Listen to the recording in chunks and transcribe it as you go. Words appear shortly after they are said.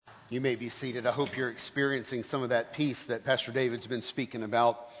You may be seated. I hope you're experiencing some of that peace that Pastor David's been speaking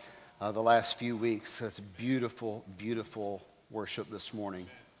about the last few weeks. It's beautiful, beautiful worship this morning.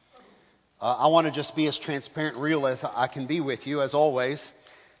 I want to just be as transparent and real as I can be with you, as always,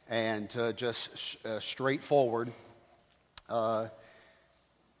 and just straightforward. By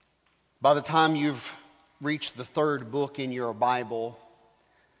the time you've reached the third book in your Bible,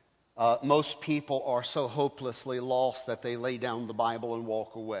 most people are so hopelessly lost that they lay down the Bible and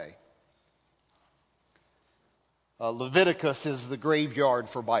walk away. Leviticus is the graveyard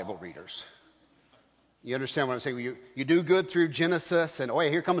for Bible readers. You understand what I'm saying? You do good through Genesis, and wait,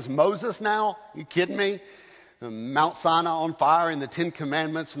 here comes Moses now? You kidding me? Mount Sinai on fire, and the Ten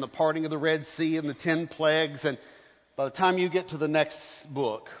Commandments, and the parting of the Red Sea, and the 10 plagues. And by the time you get to the next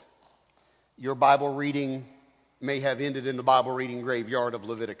book, your Bible reading may have ended in the Bible reading graveyard of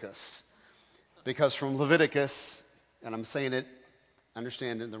Leviticus. Because from Leviticus, and I'm saying it,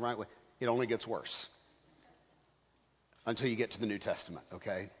 understand it in the right way, it only gets worse until you get to the New Testament,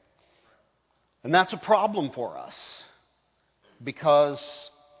 okay? And that's a problem for us because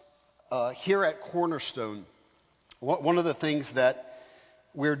here at Cornerstone, one of the things that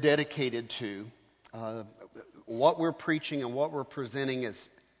we're dedicated to, what we're preaching and what we're presenting is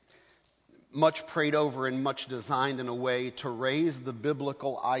much prayed over and much designed in a way to raise the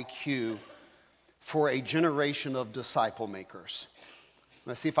biblical IQ for a generation of disciple makers.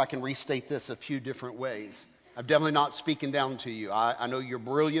 Let's see if I can restate this a few different ways. I'm definitely not speaking down to you. I know you're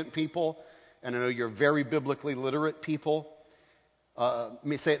brilliant people, and I know you're very biblically literate people. Let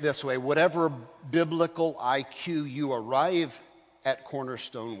me say it this way. Whatever biblical IQ you arrive at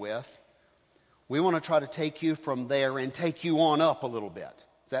Cornerstone with, we want to try to take you from there and take you on up a little bit.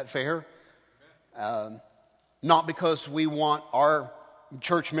 Is that fair? Not because we want our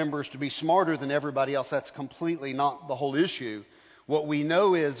church members to be smarter than everybody else. That's completely not the whole issue. What we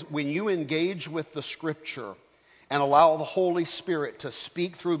know is when you engage with the Scripture and allow the Holy Spirit to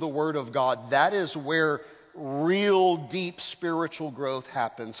speak through the Word of God, that is where real deep spiritual growth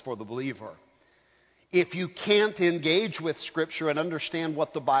happens for the believer. If you can't engage with Scripture and understand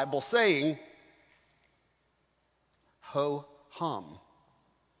what the Bible's saying, ho-hum.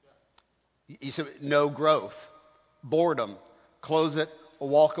 You say no growth, boredom, close it,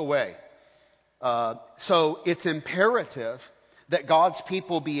 walk away. So it's imperative that God's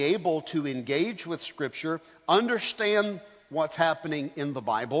people be able to engage with Scripture, understand what's happening in the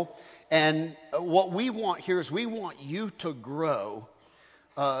Bible. And what we want here is we want you to grow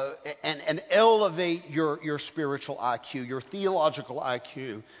and elevate your spiritual IQ, your theological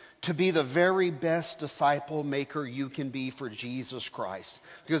IQ, to be the very best disciple maker you can be for Jesus Christ.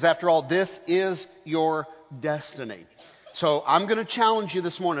 Because after all, this is your destiny. So I'm going to challenge you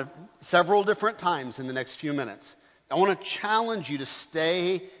this morning several different times in the next few minutes. I want to challenge you to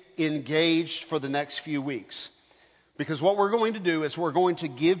stay engaged for the next few weeks. Because what we're going to do is we're going to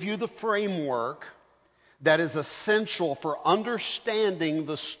give you the framework that is essential for understanding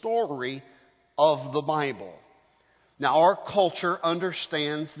the story of the Bible. Now, our culture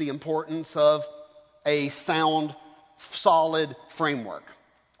understands the importance of a sound, solid framework.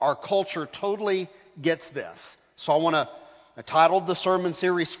 Our culture totally gets this. So I titled the sermon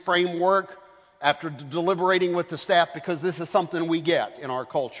series Framework after deliberating with the staff because this is something we get in our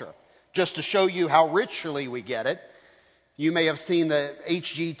culture. Just to show you how richly we get it, you may have seen the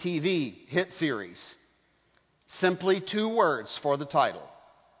HGTV hit series. Simply 2 words for the title.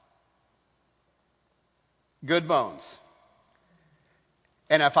 Good Bones.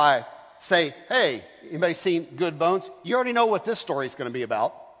 And if I say, hey, anybody seen Good Bones? You already know what this story is going to be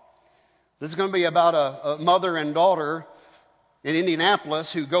about. This is going to be about a mother and daughter in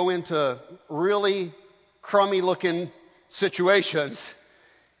Indianapolis who go into really crummy looking situations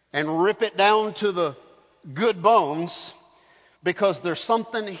and rip it down to the good bones because there's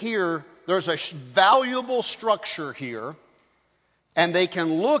something here, there's a valuable structure here, and they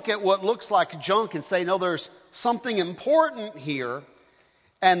can look at what looks like junk and say, no, there's something important here,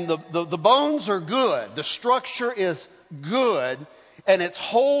 and the bones are good, the structure is good, and it's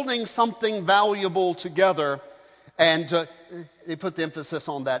holding something valuable together. And they put the emphasis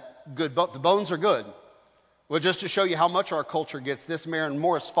on that good. The bones are good. Well, just to show you how much our culture gets this, Maren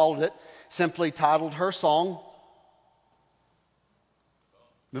Morris followed it, simply titled her song,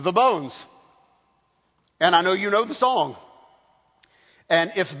 The Bones. And I know you know the song.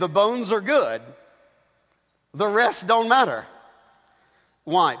 And if the bones are good, the rest don't matter.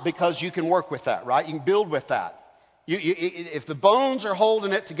 Why? Because you can work with that, right? You can build with that. If the bones are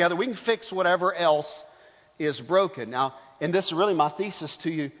holding it together, we can fix whatever else is broken. Now, and this is really my thesis to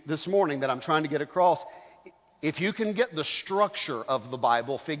you this morning that I'm trying to get across. If you can get the structure of the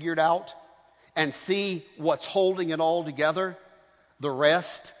Bible figured out and see what's holding it all together, the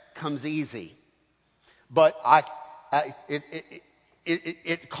rest comes easy. But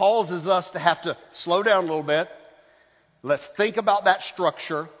it causes us to have to slow down a little bit. Let's think about that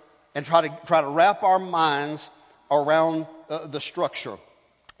structure and try to wrap our minds around the structure.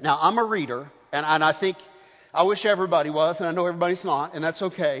 Now, I'm a reader, and I wish everybody was, and I know everybody's not, and that's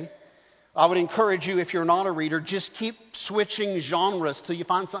okay. I would encourage you, if you're not a reader, just keep switching genres till you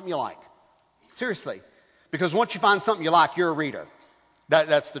find something you like. Seriously. Because once you find something you like, you're a reader.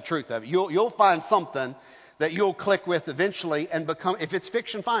 That's the truth of it. You'll find something that you'll click with eventually and become, if it's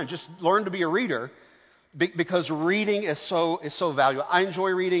fiction, fine. Just learn to be a reader because reading is so valuable. I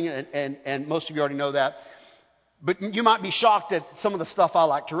enjoy reading, and most of you already know that. But you might be shocked at some of the stuff I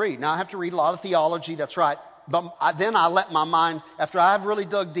like to read. Now, I have to read a lot of theology, that's right. But then I let my mind, after I've really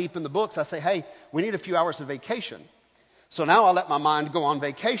dug deep in the books, I say, hey, we need a few hours of vacation. So now I let my mind go on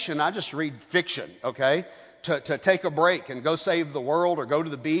vacation. I just read fiction, okay, to take a break and go save the world or go to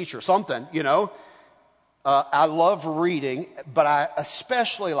the beach or something, you know. I love reading, but I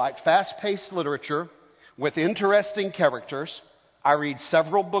especially like fast-paced literature with interesting characters. I read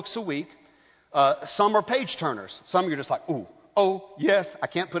several books a week. Some are page-turners. Some you're just like, ooh, oh, yes, I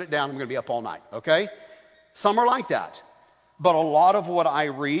can't put it down. I'm going to be up all night, okay? Some are like that. But a lot of what I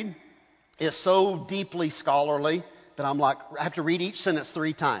read is so deeply scholarly that I'm like, I have to read each sentence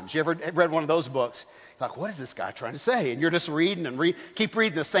 3 times. You ever read one of those books? You're like, what is this guy trying to say? And you're just reading and keep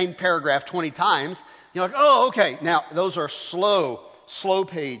reading the same paragraph 20 times. You're like, oh, okay. Now, those are slow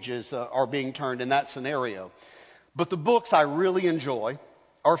pages are being turned in that scenario. But the books I really enjoy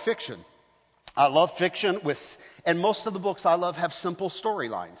are fiction. I love fiction, and most of the books I love have simple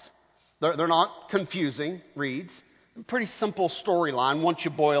storylines. They're not confusing reads. Pretty simple storyline once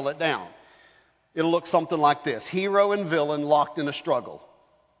you boil it down. It'll look something like this. Hero and villain locked in a struggle.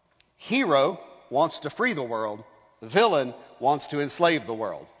 Hero wants to free the world. The villain wants to enslave the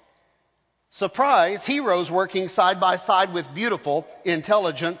world. Surprise, hero's working side by side with beautiful,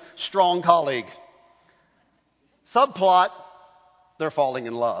 intelligent, strong colleague. Subplot, they're falling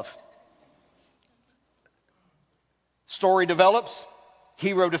in love. Story develops.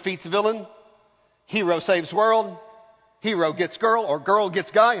 Hero defeats villain. Hero saves world. Hero gets girl, or girl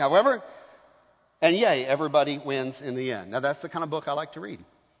gets guy, however. And yay, everybody wins in the end. Now, that's the kind of book I like to read.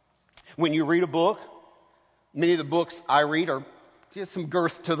 When you read a book, many of the books I read are just some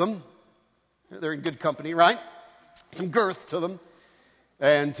girth to them. They're in good company, right? Some girth to them.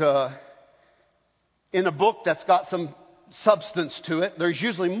 And in a book that's got some substance to it, there's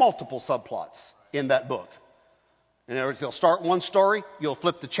usually multiple subplots in that book. In other words, they'll start one story, you'll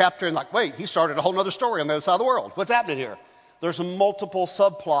flip the chapter and like, wait, he started a whole other story on the other side of the world. What's happening here? There's multiple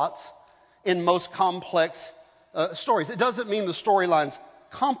subplots in most complex stories. It doesn't mean the storyline's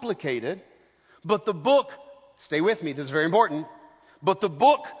complicated, but the book, stay with me, this is very important, but the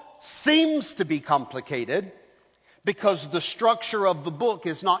book seems to be complicated because the structure of the book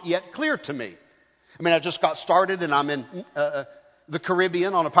is not yet clear to me. I mean, I just got started and I'm in the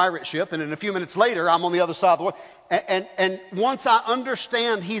Caribbean on a pirate ship, and then a few minutes later, I'm on the other side of the world. And once I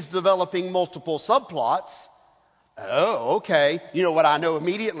understand he's developing multiple subplots, oh, okay. You know what I know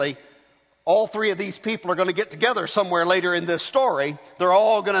immediately? All 3 of these people are going to get together somewhere later in this story. They're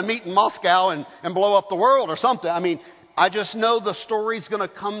all going to meet in Moscow and blow up the world or something. I mean, I just know the story's going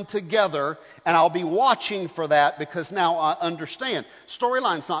to come together, and I'll be watching for that because now I understand.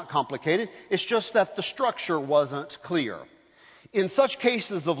 Storyline's not complicated. It's just that the structure wasn't clear. In such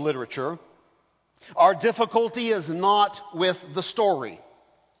cases of literature, our difficulty is not with the story.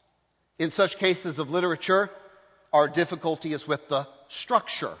 In such cases of literature, our difficulty is with the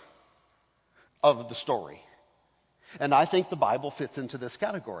structure of the story. And I think the Bible fits into this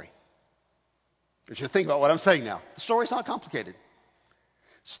category. You should think about what I'm saying now. The story's not complicated.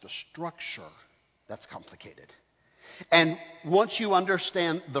 It's the structure that's complicated. And once you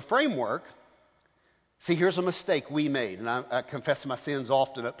understand the framework, see, here's a mistake we made, and I confess my sins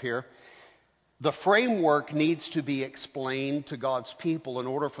often up here. The framework needs to be explained to God's people in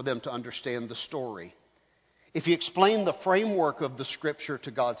order for them to understand the story. If you explain the framework of the Scripture to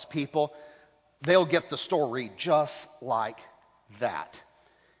God's people, they'll get the story just like that.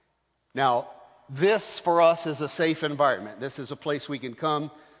 Now, this for us is a safe environment. This is a place we can come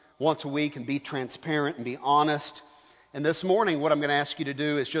once a week and be transparent and be honest. And this morning, what I'm going to ask you to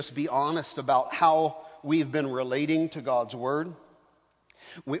do is just be honest about how we've been relating to God's Word.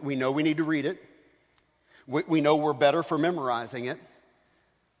 We know we need to read it. We know we're better for memorizing it.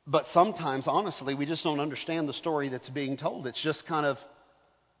 But sometimes, honestly, we just don't understand the story that's being told. It's just kind of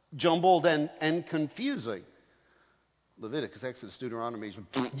jumbled and confusing. Leviticus, Exodus, Deuteronomy,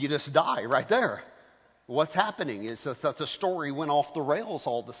 you just die right there. What's happening is that the story went off the rails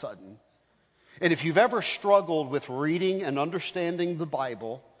all of a sudden. And if you've ever struggled with reading and understanding the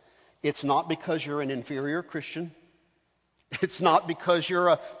Bible, it's not because you're an inferior Christian. It's not because you're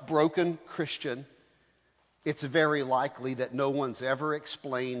a broken Christian. It's very likely that no one's ever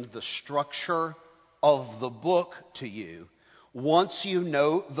explained the structure of the book to you. Once you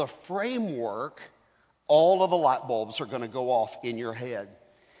know the framework, all of the light bulbs are going to go off in your head.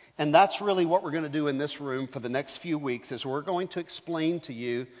 And that's really what we're going to do in this room for the next few weeks, is we're going to explain to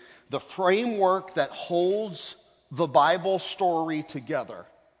you the framework that holds the Bible story together.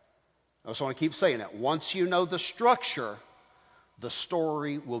 I just want to keep saying it. Once you know the structure, the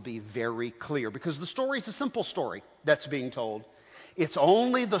story will be very clear, because the story is a simple story that's being told. It's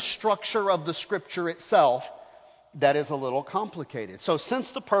only the structure of the Scripture itself that is a little complicated. So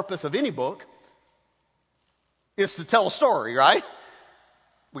since the purpose of any book is to tell a story, right?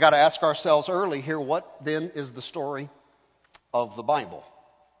 We got to ask ourselves early here, what then is the story of the Bible?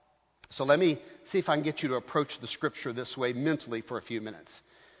 So let me see if I can get you to approach the Scripture this way mentally for a few minutes.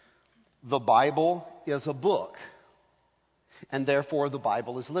 The Bible is a book, and therefore the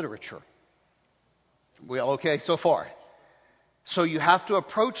Bible is literature. We all okay so far? So you have to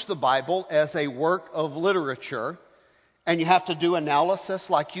approach the Bible as a work of literature, and you have to do analysis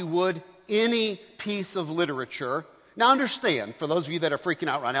like you would any piece of literature. Now understand, for those of you that are freaking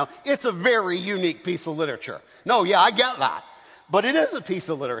out right now, it's a very unique piece of literature. No, yeah, I get that. But it is a piece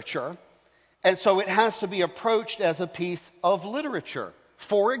of literature, and so it has to be approached as a piece of literature.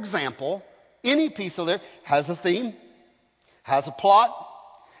 For example, any piece of literature has a theme, has a plot,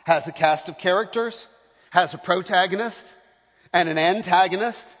 has a cast of characters, has a protagonist and an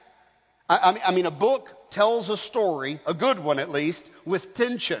antagonist. I mean, a book tells a story, a good one at least, with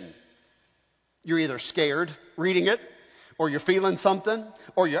tension. You're either scared reading it, or you're feeling something,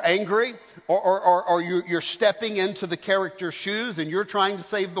 or you're angry, or you're stepping into the character's shoes and you're trying to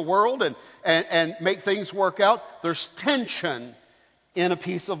save the world and make things work out. There's tension in a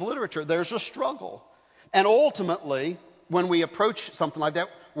piece of literature. There's a struggle. And ultimately, when we approach something like that,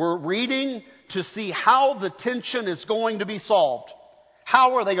 we're reading to see how the tension is going to be solved.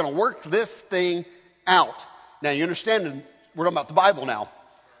 How are they going to work this thing out? Now, you understand, we're talking about the Bible now.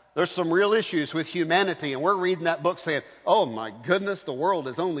 There's some real issues with humanity, and we're reading that book saying, oh my goodness, the world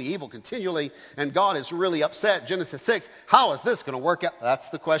is only evil continually, and God is really upset. Genesis 6, how is this going to work out? That's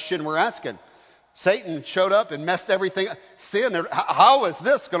the question we're asking. Satan showed up and messed everything up. Sin, how is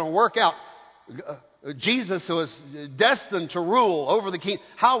this going to work out? Jesus was destined to rule over the kingdom.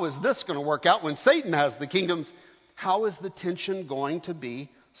 How is this going to work out when Satan has the kingdoms? How is the tension going to be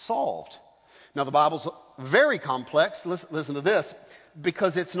solved? Now, the Bible's very complex. Listen to this.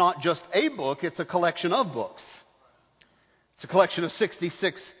 Because it's not just a book, it's a collection of books. It's a collection of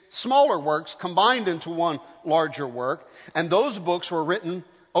 66 smaller works combined into one larger work. And those books were written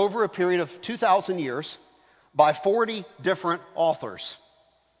over a period of 2,000 years by 40 different authors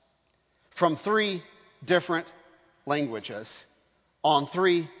from 3 different languages on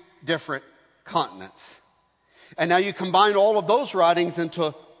 3 different continents. And now you combine all of those writings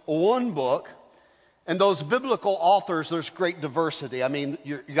into one book. And those biblical authors, there's great diversity. I mean,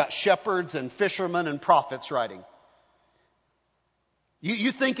 you got shepherds and fishermen and prophets writing.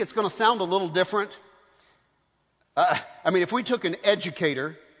 You think it's going to sound a little different? I mean, if we took an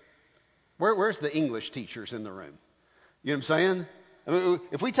educator, where's the English teachers in the room? You know what I'm saying? I mean,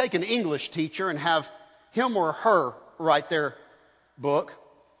 if we take an English teacher and have him or her write their book,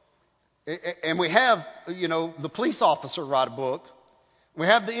 and we have, the police officer write a book, we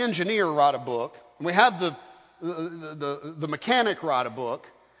have the engineer write a book, we have the mechanic write a book,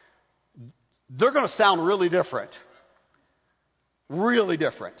 they're going to sound really different. Really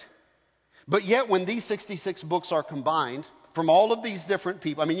different. But yet when these 66 books are combined from all of these different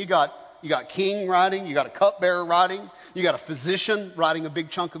people, I mean, you got king writing, you got a cupbearer writing, you got a physician writing a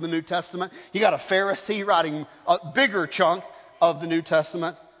big chunk of the New Testament, you got a Pharisee writing a bigger chunk of the New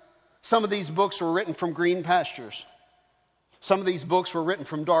Testament. Some of these books were written from green pastures. Some of these books were written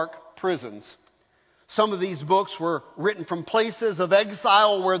from dark prisons. Some of these books were written from places of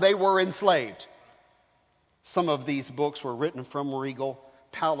exile where they were enslaved. Some of these books were written from regal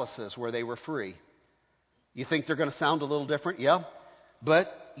palaces where they were free. You think they're going to sound a little different? Yeah. But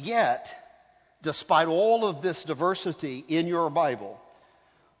yet, despite all of this diversity in your Bible,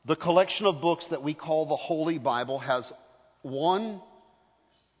 the collection of books that we call the Holy Bible has one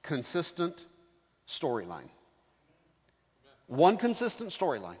consistent storyline. One consistent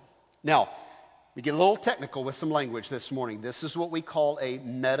storyline. Now, we get a little technical with some language this morning. This is what we call a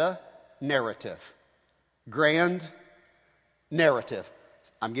meta-narrative. Grand narrative.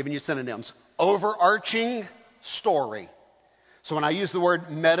 I'm giving you synonyms. Overarching story. So when I use the word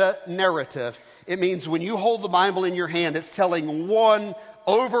meta-narrative, it means when you hold the Bible in your hand, it's telling one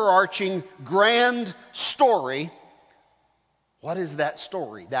overarching grand story. What is that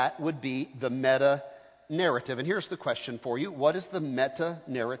story? That would be the meta-narrative. And here's the question for you. What is the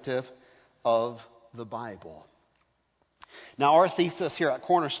meta-narrative of the Bible? Now, our thesis here at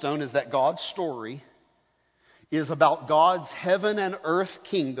Cornerstone is that God's story is about God's heaven and earth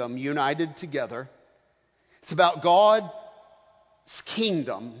kingdom united together. It's about God's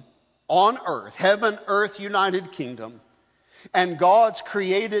kingdom on earth, heaven, earth, united kingdom, and God's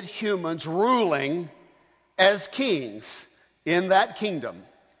created humans ruling as kings in that kingdom,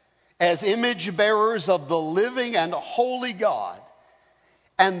 as image bearers of the living and holy God.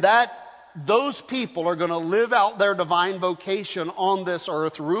 And that those people are going to live out their divine vocation on this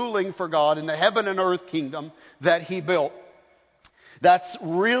earth, ruling for God in the heaven and earth kingdom that He built. That's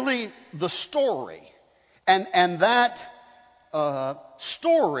really the story. And that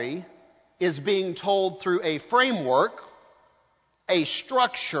story is being told through a framework, a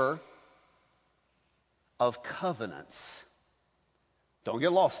structure of covenants. Don't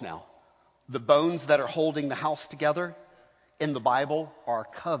get lost now. The bones that are holding the house together in the Bible are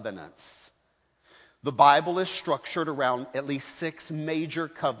covenants. The Bible is structured around at least 6 major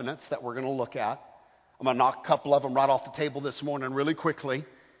covenants that we're going to look at. I'm going to knock a couple of them right off the table this morning really quickly.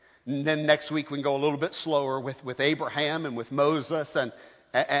 And then next week we can go a little bit slower with Abraham and with Moses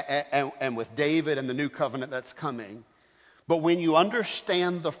and with David and the new covenant that's coming. But when you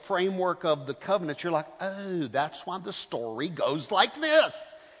understand the framework of the covenant, you're like, oh, that's why the story goes like this.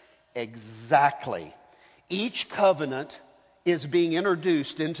 Exactly. Each covenant is being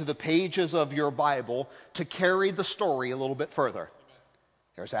introduced into the pages of your Bible to carry the story a little bit further.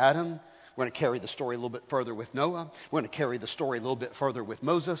 There's Adam. We're going to carry the story a little bit further with Noah. We're going to carry the story a little bit further with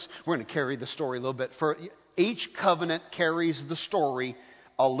Moses. We're going to carry the story a little bit further. Each covenant carries the story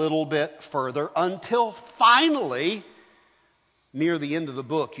a little bit further until finally, near the end of the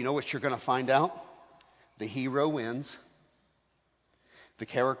book, you know what you're going to find out? The hero wins. The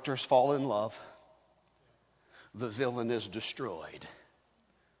characters fall in love. The villain is destroyed.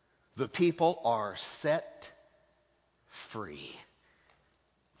 The people are set free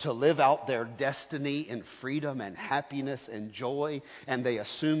to live out their destiny in freedom and happiness and joy, and they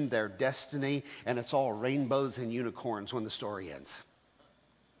assume their destiny, and it's all rainbows and unicorns when the story ends.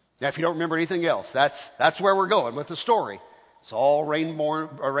 Now, if you don't remember anything else, that's where we're going with the story. It's all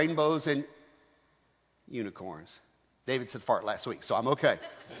rainbows and unicorns. David said fart last week, so I'm okay.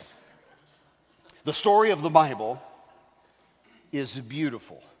 The story of the Bible is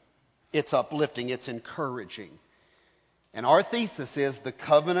beautiful. It's uplifting. It's encouraging. And our thesis is the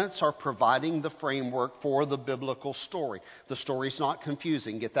covenants are providing the framework for the biblical story. The story's not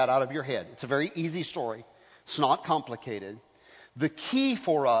confusing. Get that out of your head. It's a very easy story. It's not complicated. The key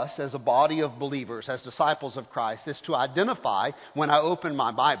for us as a body of believers, as disciples of Christ, is to identify when I open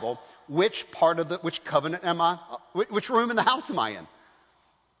my Bible, which covenant am I, which room in the house am I in?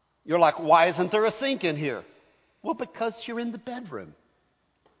 You're like, why isn't there a sink in here? Well, because you're in the bedroom.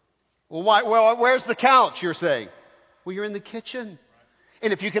 Well, where's the couch, you're saying? Well, you're in the kitchen.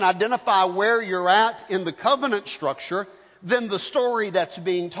 And if you can identify where you're at in the covenant structure, then the story that's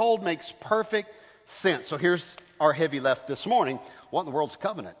being told makes perfect sense. So here's our heavy left this morning. What in the world's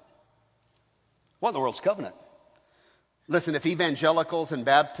covenant? What in the world's covenant? Listen, if evangelicals and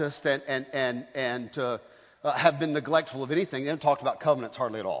Baptists have been neglectful of anything, they haven't talked about covenants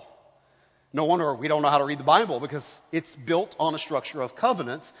hardly at all. No wonder we don't know how to read the Bible, because it's built on a structure of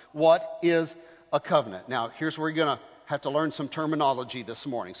covenants. What is a covenant? Now, here's where you're going to have to learn some terminology this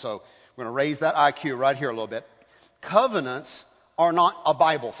morning. So we're going to raise that IQ right here a little bit. Covenants are not a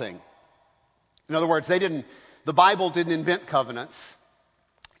Bible thing. In other words, the Bible didn't invent covenants.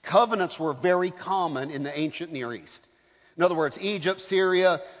 Covenants were very common in the ancient Near East. In other words, Egypt,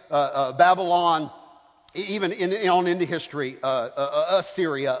 Syria, Babylon, even on into history,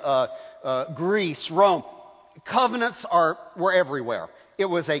 Assyria, Greece, Rome. Covenants were everywhere. It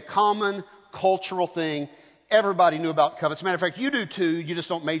was a common cultural thing. Everybody knew about covenants. As a matter of fact, you do too. You just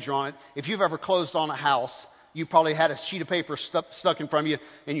don't major on it. If you've ever closed on a house, you probably had a sheet of paper stuck in front of you,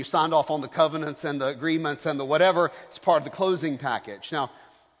 and you signed off on the covenants and the agreements and the whatever. It's part of the closing package. Now,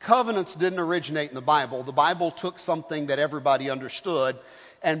 covenants didn't originate in the Bible. The Bible took something that everybody understood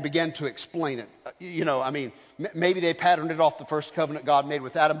and began to explain it. Maybe they patterned it off the first covenant God made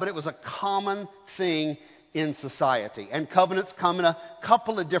with Adam, but it was a common thing in society. And covenants come in a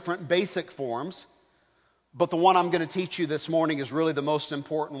couple of different basic forms, but the one I'm going to teach you this morning is really the most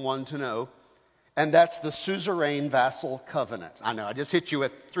important one to know. And that's the suzerain vassal covenant. I know, I just hit you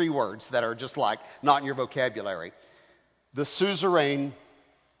with 3 words that are just like not in your vocabulary. The suzerain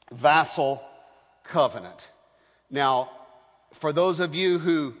vassal covenant. Now, for those of you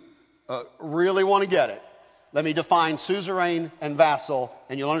who really want to get it, let me define suzerain and vassal,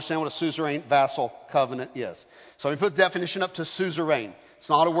 and you'll understand what a suzerain vassal covenant is. So let me put the definition up to suzerain. It's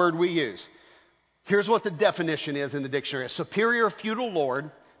not a word we use. Here's what the definition is in the dictionary. A superior feudal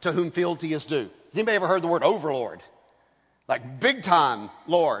lord to whom fealty is due. Has anybody ever heard the word overlord? Like big time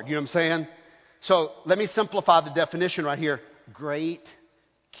lord, you know what I'm saying? So let me simplify the definition right here. Great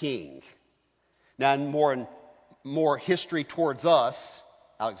king. Now, in more history towards us,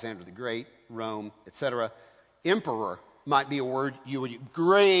 Alexander the Great, Rome, etc., emperor might be a word you would use.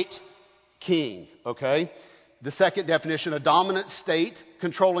 Great king, okay? The second definition, a dominant state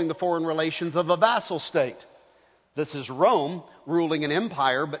controlling the foreign relations of a vassal state. This is Rome ruling an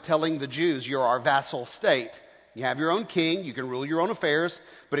empire, but telling the Jews, you're our vassal state. You have your own king, you can rule your own affairs,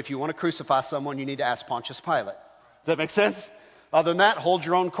 but if you want to crucify someone, you need to ask Pontius Pilate. Does that make sense? Other than that, hold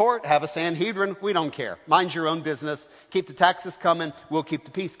your own court, have a Sanhedrin, we don't care. Mind your own business, keep the taxes coming, we'll keep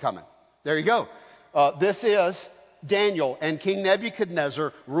the peace coming. There you go. This is Daniel and King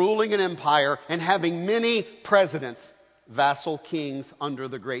Nebuchadnezzar ruling an empire and having many presidents, vassal kings under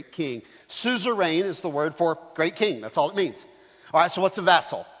the great king. Suzerain is the word for great king. That's all it means. All right, so what's a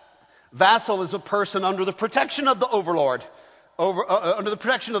vassal? Vassal is a person under the protection of the overlord, under the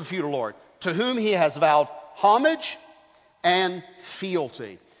protection of the feudal lord, to whom he has vowed homage and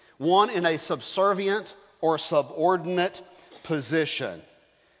fealty. One in a subservient or subordinate position.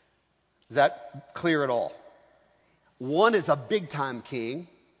 Is that clear at all? One is a big-time king,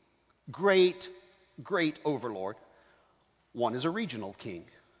 great overlord. One is a regional king.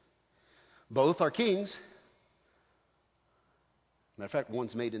 Both are kings. Matter of fact,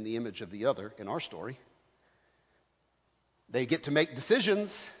 one's made in the image of the other in our story. They get to make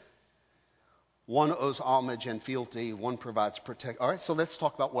decisions. One owes homage and fealty. One provides protection. All right, so let's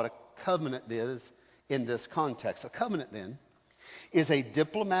talk about what a covenant is in this context. A covenant, then, is a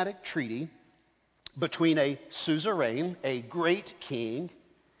diplomatic treaty between a suzerain, a great king,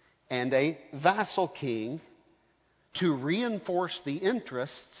 and a vassal king to reinforce the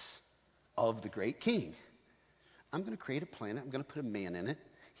interests of the great king. I'm going to create a planet. I'm going to put a man in it.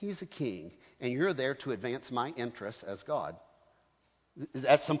 He's a king. And you're there to advance my interests as God. Is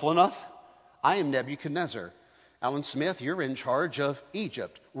that simple enough? I am Nebuchadnezzar. Alan Smith, you're in charge of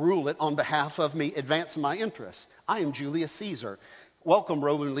Egypt. Rule it on behalf of me. Advance my interests. I am Julius Caesar. Welcome,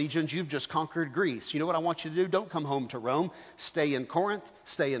 Roman legions. You've just conquered Greece. You know what I want you to do? Don't come home to Rome. Stay in Corinth.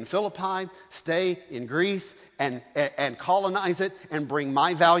 Stay in Philippi. Stay in Greece and colonize it and bring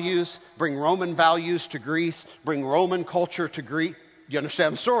my values, bring Roman values to Greece, bring Roman culture to Greece. You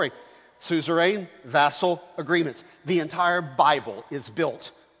understand the story? Suzerain, vassal agreements. The entire Bible is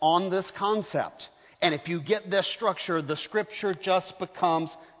built on this concept. And if you get this structure, the scripture just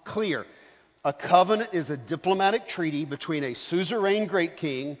becomes clear. A covenant is a diplomatic treaty between a suzerain great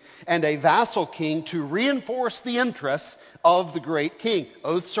king and a vassal king to reinforce the interests of the great king.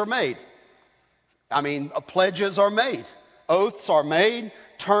 Oaths are made. Pledges are made. Oaths are made.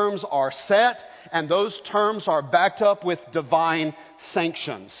 Terms are set. And those terms are backed up with divine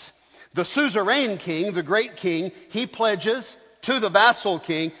sanctions. The suzerain king, the great king, he pledges to the vassal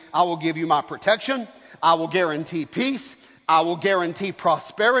king, I will give you my protection. I will guarantee peace. I will guarantee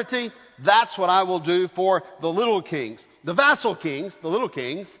prosperity. That's what I will do for the little kings. The vassal kings, the little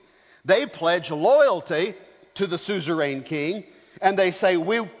kings, they pledge loyalty to the suzerain king, and they say,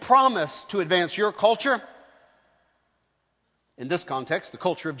 we promise to advance your culture. In this context, the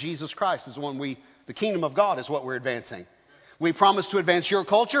culture of Jesus Christ is the kingdom of God is what we're advancing. We promise to advance your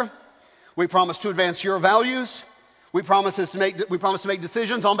culture. We promise to advance your values. We promise to make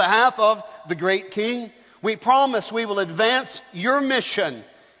decisions on behalf of the great king. We promise we will advance your mission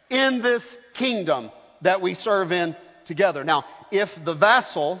in this kingdom that we serve in together. Now, if the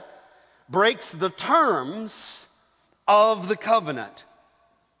vassal breaks the terms of the covenant,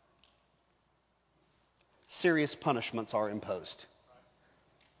 serious punishments are imposed.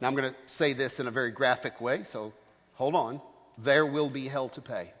 Now, I'm going to say this in a very graphic way, so hold on. There will be hell to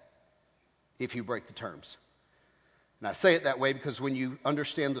pay if you break the terms. And I say it that way because when you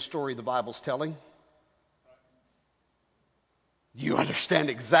understand the story the Bible's telling, you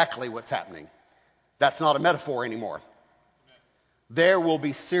understand exactly what's happening. That's not a metaphor anymore. There will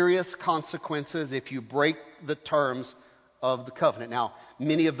be serious consequences if you break the terms of the covenant. Now,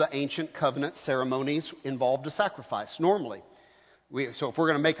 many of the ancient covenant ceremonies involved a sacrifice, normally. So if we're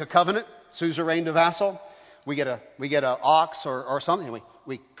going to make a covenant, suzerain to vassal, we get a ox or something.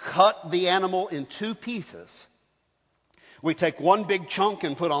 We cut the animal in two pieces. We take one big chunk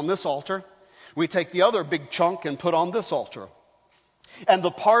and put on this altar. We take the other big chunk and put on this altar. And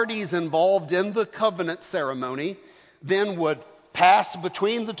the parties involved in the covenant ceremony then would pass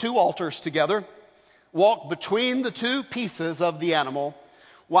between the two altars together, walk between the two pieces of the animal,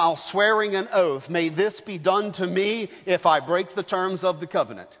 while swearing an oath, may this be done to me if I break the terms of the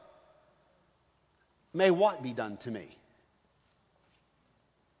covenant. May what be done to me?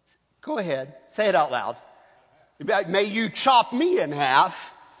 Go ahead, say it out loud. May you chop me in half.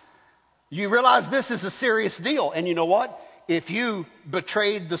 You realize this is a serious deal. And you know what? If you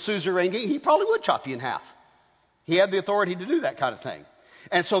betrayed the suzerain king, he probably would chop you in half. He had the authority to do that kind of thing.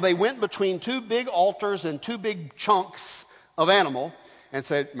 And so they went between two big altars and two big chunks of animal and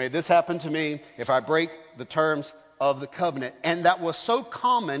said, may this happen to me if I break the terms of the covenant. And that was so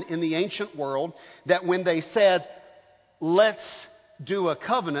common in the ancient world that when they said, let's do a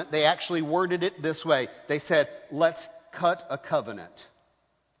covenant, they actually worded it this way. They said, let's cut a covenant.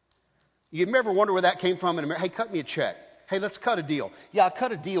 You ever wonder where that came from? Hey, cut me a check. Hey, let's cut a deal. Yeah, I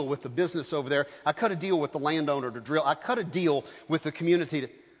cut a deal with the business over there. I cut a deal with the landowner to drill. I cut a deal with the community.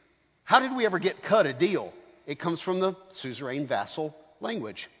 How did we ever get cut a deal? It comes from the suzerain vassal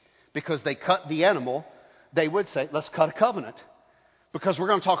language. Because they cut the animal, they would say, let's cut a covenant. Because we're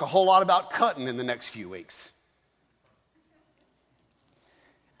going to talk a whole lot about cutting in the next few weeks.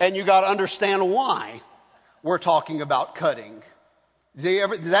 And you got to understand why we're talking about cutting.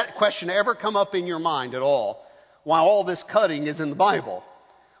 Does that question ever come up in your mind at all? Why all this cutting is in the Bible?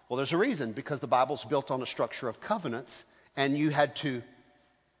 Well, there's a reason. Because the Bible's built on a structure of covenants. And you had to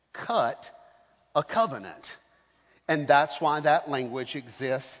cut a covenant. And that's why that language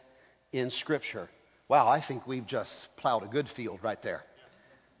exists in Scripture. Wow, I think we've just plowed a good field right there.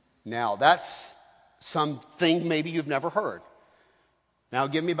 Now, that's something maybe you've never heard. Now,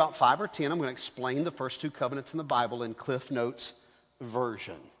 give me about 5 or 10. I'm going to explain the first two covenants in the Bible in Cliff Notes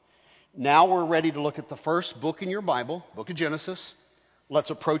version. Now we're ready to look at the first book in your Bible, book of Genesis. Let's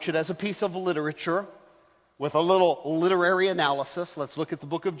approach it as a piece of literature with a little literary analysis. Let's look at the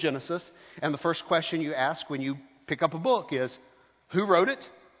book of Genesis. And the first question you ask when you pick up a book is, who wrote it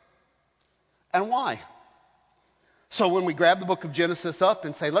and why? So when we grab the book of Genesis up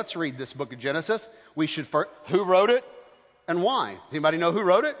and say, let's read this book of Genesis, we should first, who wrote it and why? Does anybody know who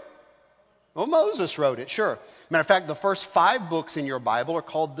wrote it? Well, Moses wrote it, sure. Matter of fact, the first 5 books in your Bible are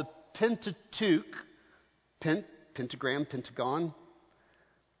called the Pentateuch. Pentagram, pentagon.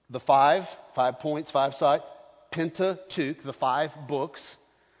 The 5 points, 5 sides. Pentateuch, the 5 books.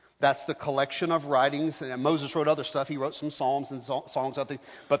 That's the collection of writings. And Moses wrote other stuff. He wrote some psalms and songs, I think.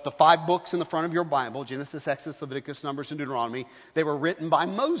 But the 5 books in the front of your Bible, Genesis, Exodus, Leviticus, Numbers, and Deuteronomy, they were written by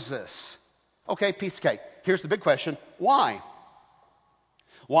Moses. Okay, piece of cake. Here's the big question. Why?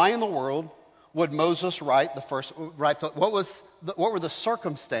 Why in the world would Moses write the first? What were the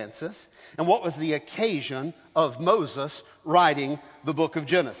circumstances and what was the occasion of Moses writing the book of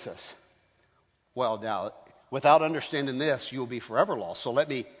Genesis? Well, now, without understanding this, you'll be forever lost. So let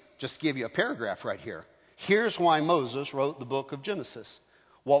me just give you a paragraph right here. Here's why Moses wrote the book of Genesis.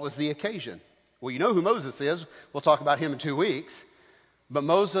 What was the occasion? Well, you know who Moses is. We'll talk about him in 2 weeks. But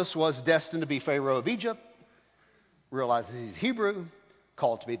Moses was destined to be Pharaoh of Egypt. Realizes he's Hebrew.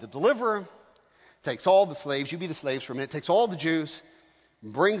 Called to be the deliverer. Takes all the slaves. You be the slaves for a minute. Takes all the Jews.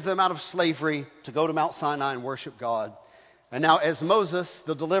 Brings them out of slavery to go to Mount Sinai and worship God. And now as Moses,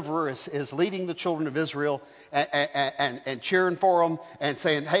 the deliverer, is leading the children of Israel and cheering for them and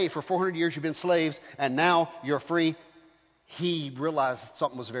saying, hey, for 400 years you've been slaves and now you're free. He realized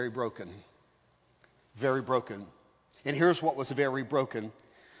something was very broken. Very broken. And here's what was very broken.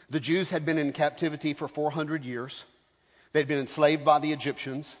 The Jews had been in captivity for 400 years. They'd been enslaved by the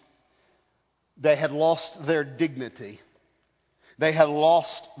Egyptians. They had lost their dignity. They had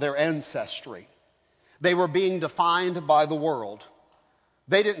lost their ancestry. They were being defined by the world.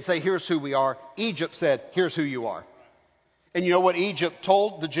 They didn't say, here's who we are. Egypt said, here's who you are. And you know what Egypt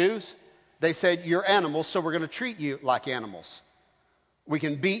told the Jews? They said, you're animals, so we're going to treat you like animals. We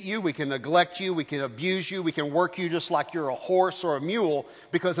can beat you, we can neglect you, we can abuse you, we can work you just like you're a horse or a mule,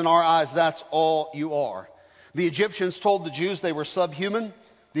 because in our eyes, that's all you are. The Egyptians told the Jews they were subhuman.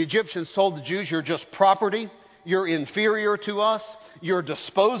 The Egyptians told the Jews, you're just property. You're inferior to us. You're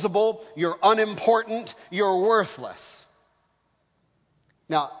disposable. You're unimportant. You're worthless.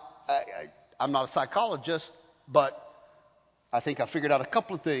 Now, I'm not a psychologist, but I think I figured out a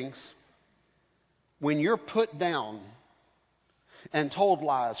couple of things. When you're put down and told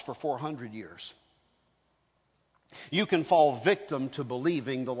lies for 400 years, you can fall victim to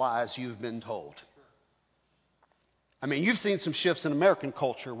believing the lies you've been told. I mean, you've seen some shifts in American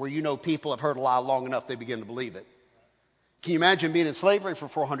culture where people have heard a lie long enough they begin to believe it. Can you imagine being in slavery for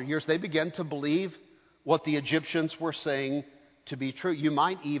 400 years? They began to believe what the Egyptians were saying to be true. You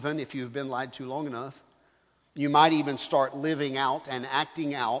might even, if you've been lied to long enough, you might even start living out and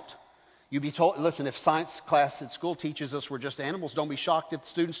acting out. You'd be told, listen, if science class at school teaches us we're just animals, don't be shocked if the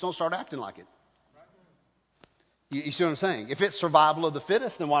students don't start acting like it. You see what I'm saying? If it's survival of the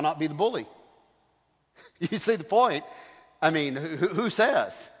fittest, then why not be the bully? You see the point? I mean, who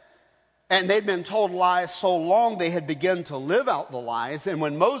says? And they'd been told lies so long they had begun to live out the lies. And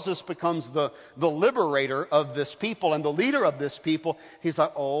when Moses becomes the liberator of this people and the leader of this people, he's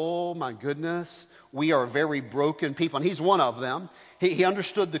like, oh my goodness, we are very broken people. And he's one of them. He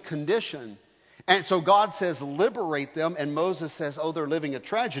understood the condition. And so God says, liberate them. And Moses says, oh, they're living a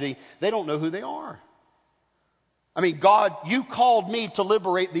tragedy. They don't know who they are. I mean, God, you called me to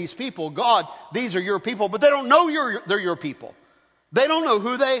liberate these people. God, these are your people, but they don't know they're your people. They don't know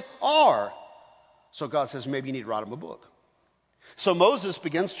who they are. So God says, maybe you need to write them a book. So Moses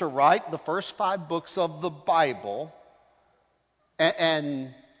begins to write the first 5 books of the Bible,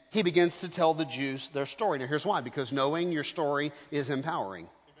 and he begins to tell the Jews their story. Now here's why, because knowing your story is empowering.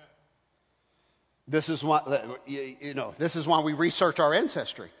 This is why, this is why we research our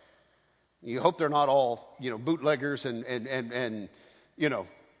ancestry. You hope they're not all, bootleggers and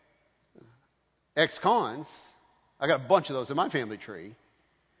ex-cons. I got a bunch of those in my family tree.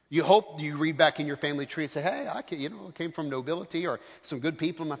 You hope you read back in your family tree and say, hey, I came from nobility, or some good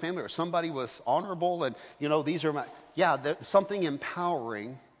people in my family, or somebody was honorable, and, these are my... Yeah, there's something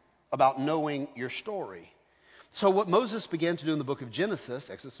empowering about knowing your story. So what Moses began to do in the book of Genesis,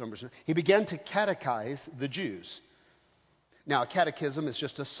 Exodus, Numbers, he began to catechize the Jews. Now, a catechism is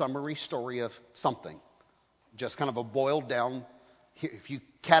just a summary story of something. Just kind of a boiled down. If you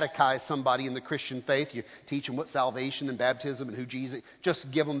catechize somebody in the Christian faith, you teach them what salvation and baptism and who Jesus, just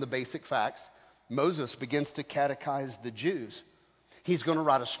give them the basic facts. Moses begins to catechize the Jews. He's going to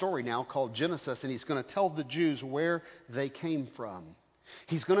write a story now called Genesis, and he's going to tell the Jews where they came from.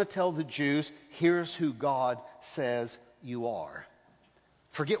 He's going to tell the Jews, here's who God says you are.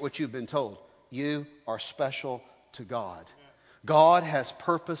 Forget what you've been told. You are special to God. God has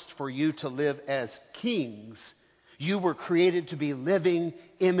purposed for you to live as kings. You were created to be living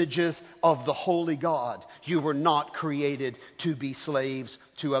images of the holy God. You were not created to be slaves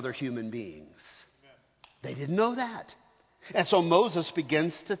to other human beings. They didn't know that. And so Moses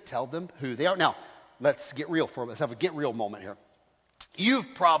begins to tell them who they are. Now, let's get real for a minute. Let's have a get real moment here. You've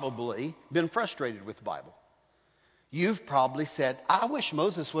probably been frustrated with the Bible. You've probably said, I wish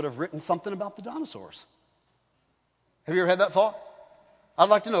Moses would have written something about the dinosaurs. Have you ever had that thought? I'd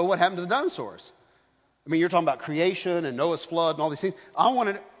like to know what happened to the dinosaurs. I mean, you're talking about creation and Noah's flood and all these things.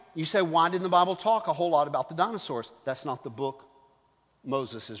 You say, why didn't the Bible talk a whole lot about the dinosaurs? That's not the book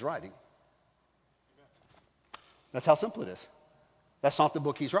Moses is writing. That's how simple it is. That's not the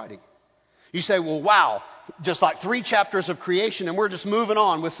book he's writing. You say, well, wow, just like 3 chapters of creation and we're just moving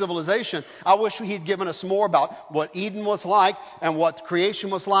on with civilization. I wish he'd given us more about what Eden was like and what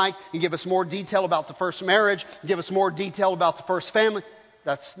creation was like, and give us more detail about the first marriage, give us more detail about the first family.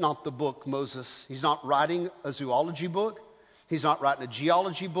 That's not the book Moses. He's not writing a zoology book. He's not writing a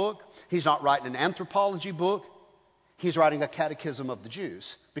geology book. He's not writing an anthropology book. He's writing a catechism of the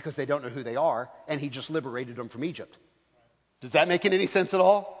Jews because they don't know who they are, and he just liberated them from Egypt. Does that make any sense at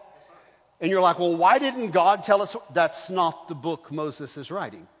all? And you're like, well, why didn't God tell us? That's not the book Moses is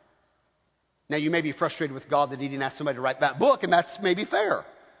writing. Now, you may be frustrated with God that he didn't ask somebody to write that book, and that's maybe fair.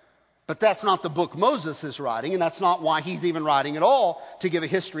 But that's not the book Moses is writing, and that's not why he's even writing at all, to give a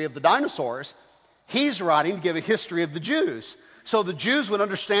history of the dinosaurs. He's writing to give a history of the Jews. So the Jews would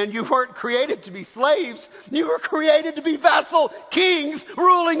understand you weren't created to be slaves. You were created to be vassal kings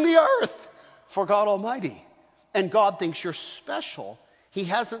ruling the earth for God Almighty. And God thinks you're special. He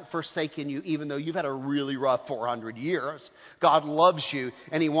hasn't forsaken you, even though you've had a really rough 400 years. God loves you,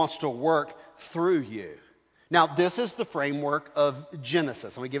 and he wants to work through you. Now, this is the framework of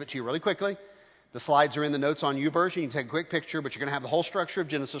Genesis. I'm going to give it to you really quickly. The slides are in the notes on YouVersion. You can take a quick picture, but you're going to have the whole structure of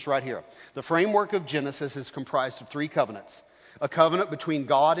Genesis right here. The framework of Genesis is comprised of 3 covenants. A covenant between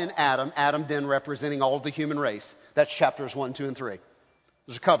God and Adam, Adam then representing all of the human race. That's chapters 1, 2, and 3.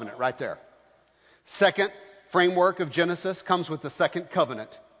 There's a covenant right there. Second framework of Genesis comes with the second covenant.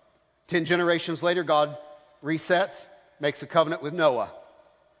 10 generations later, God resets, makes a covenant with Noah.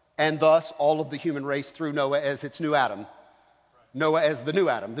 And thus, all of the human race through Noah as its new Adam. Noah as the new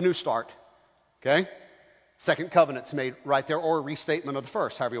Adam, the new start. Okay? Second covenant's made right there, or a restatement of the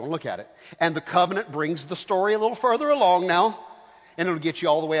first, however you want to look at it. And the covenant brings the story a little further along now, and it'll get you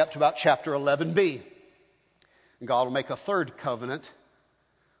all the way up to about chapter 11b. And God will make a third covenant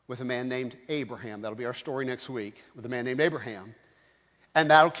with a man named Abraham. That'll be our story next week, with a man named Abraham. And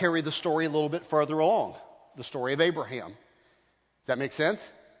that'll carry the story a little bit further along, the story of Abraham. Does that make sense?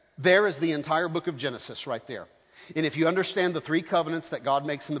 There is the entire book of Genesis right there. And if you understand the three covenants that God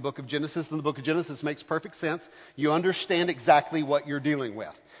makes in the book of Genesis, then the book of Genesis makes perfect sense. You understand exactly what you're dealing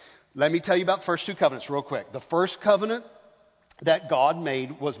with. Let me tell you about the first two covenants real quick. The first covenant that God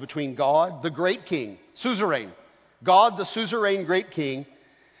made was between God, the great king, suzerain, God, the suzerain great king,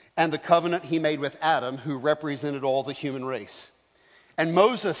 and the covenant he made with Adam, who represented all the human race. And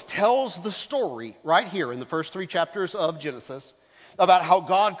Moses tells the story right here in the first three chapters of Genesis about how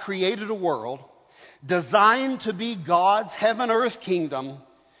God created a world designed to be God's heaven-earth kingdom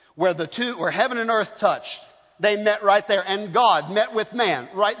where heaven and earth touched. They met right there, and God met with man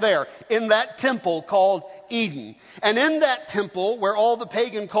right there in that temple called Eden. And in that temple, where all the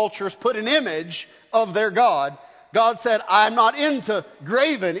pagan cultures put an image of their God, God said, I'm not into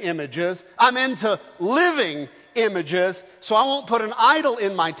graven images, I'm into living images, so I won't put an idol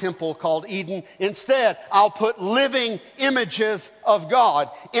in my temple called Eden. Instead, I'll put living images of God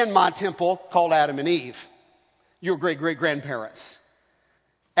in my temple called Adam and Eve, your great-great-grandparents.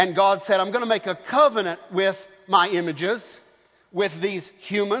 And God said, I'm going to make a covenant with my images, with these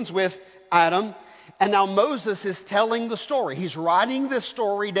humans, with Adam. And now Moses is telling the story. He's writing this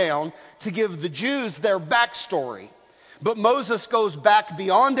story down to give the Jews their backstory. But Moses goes back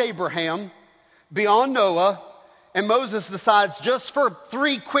beyond Abraham, beyond Noah, and Moses decides just for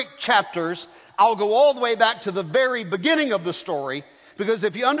 3 quick chapters, I'll go all the way back to the very beginning of the story, because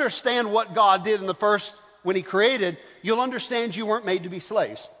if you understand what God did in the first, when He created, you'll understand you weren't made to be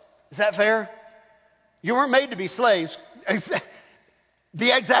slaves. Is that fair? You weren't made to be slaves.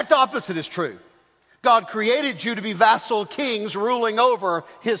 The exact opposite is true. God created you to be vassal kings ruling over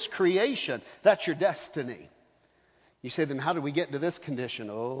His creation. That's your destiny. You say, then how did we get into this condition?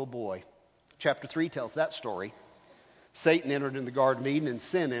 Oh boy. Chapter 3 tells that story. Satan entered in the Garden of Eden, and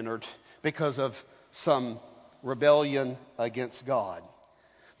sin entered because of some rebellion against God.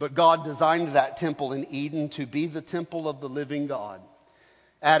 But God designed that temple in Eden to be the temple of the living God.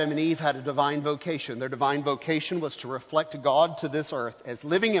 Adam and Eve had a divine vocation. Their divine vocation was to reflect God to this earth as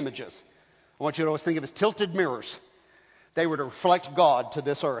living images. I want you to always think of it as tilted mirrors. They were to reflect God to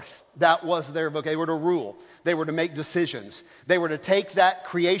this earth. That was their vocation. They were to rule. They were to make decisions. They were to take that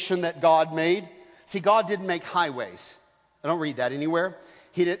creation that God made. See, God didn't make highways. I don't read that anywhere.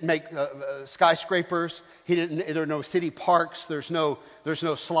 He didn't make skyscrapers. There are no city parks. There's no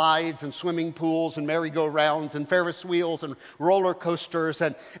slides and swimming pools and merry-go-rounds and Ferris wheels and roller coasters.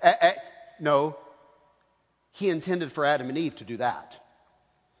 No. He intended for Adam and Eve to do that.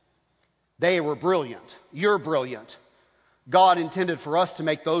 They were brilliant. You're brilliant. God intended for us to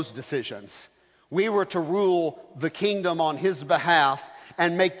make those decisions. We were to rule the kingdom on His behalf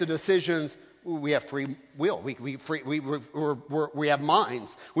and make the decisions. We have free will. We have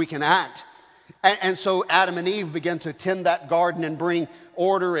minds. We can act. And so Adam and Eve began to tend that garden and bring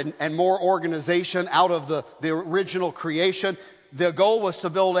order and more organization out of the original creation. The goal was to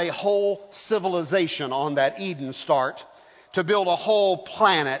build a whole civilization on that Eden start, to build a whole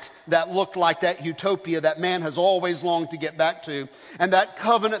planet that looked like that utopia that man has always longed to get back to. And that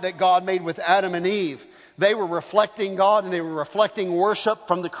covenant that God made with Adam and Eve, they were reflecting God, and they were reflecting worship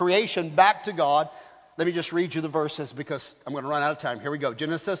from the creation back to God. Let me just read you the verses because I'm going to run out of time. Here we go.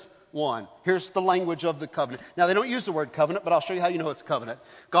 Genesis 1. Here's the language of the covenant. Now, they don't use the word covenant, but I'll show you how you know it's covenant.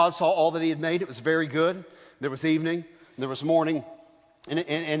 God saw all that He had made. It was very good. There was evening. There was morning.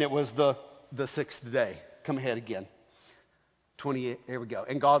 And it was the sixth day. Come ahead again. 28. Here we go.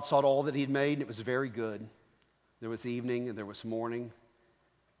 And God saw all that He had made, and it was very good. There was evening, and there was morning.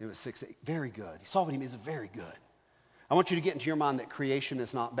 It was 6, 8. Very good. He saw what He made. It was very good. I want you to get into your mind that creation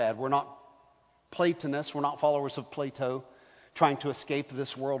is not bad. We're not Platonists. We're not followers of Plato trying to escape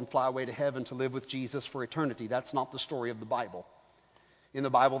this world and fly away to heaven to live with Jesus for eternity. That's not the story of the Bible. In the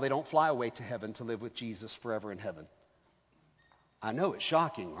Bible, they don't fly away to heaven to live with Jesus forever in heaven. I know it's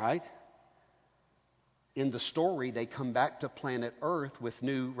shocking, right? In the story, they come back to planet Earth with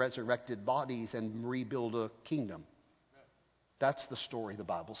new resurrected bodies and rebuild a kingdom. That's the story the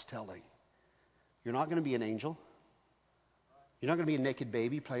Bible's telling. You're not going to be an angel. You're not going to be a naked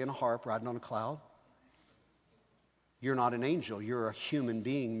baby playing a harp, riding on a cloud. You're not an angel. You're a human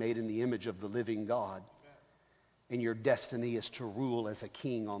being made in the image of the living God. And your destiny is to rule as a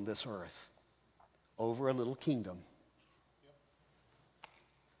king on this earth over a little kingdom.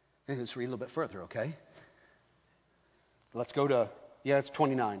 And let's read a little bit further, okay? Let's go to, it's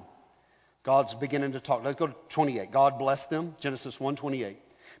 29. God's beginning to talk. Let's go to 28. God blessed them, Genesis 1:28.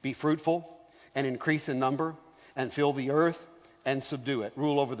 Be fruitful and increase in number and fill the earth and subdue it.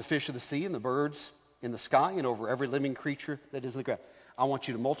 Rule over the fish of the sea and the birds in the sky and over every living creature that is in the ground. I want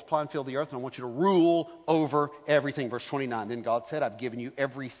you to multiply and fill the earth, and I want you to rule over everything. Verse 29, then God said, I've given you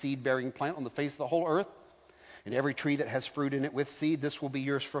every seed-bearing plant on the face of the whole earth, and every tree that has fruit in it with seed. This will be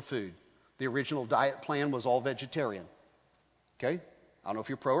yours for food. The original diet plan was all vegetarian. Okay? I don't know if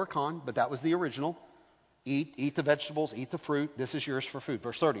you're pro or con, but that was the original. Eat the vegetables, eat the fruit. This is yours for food.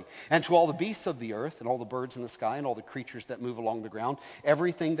 Verse 30. And to all the beasts of the earth and all the birds in the sky and all the creatures that move along the ground,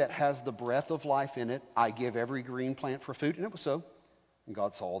 everything that has the breath of life in it, I give every green plant for food. And it was so. And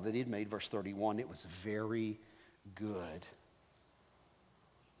God saw all that he had made. Verse 31. It was very good.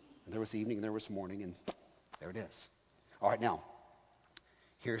 And there was evening and there was morning, and there it is. All right, now,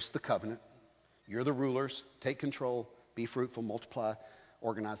 here's the covenant. You're the rulers. Take control. Be fruitful. Multiply.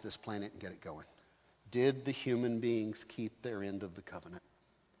 Organize this planet and get it going. Did the human beings keep their end of the covenant?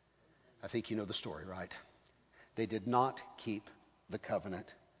 I think you know the story, right? They did not keep the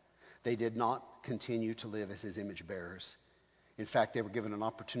covenant. They did not continue to live as his image bearers. In fact, they were given an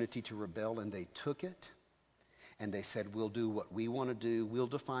opportunity to rebel, and they took it. And they said, we'll do what we want to do. We'll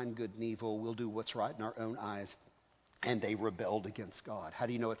define good and evil. We'll do what's right in our own eyes. And they rebelled against God. How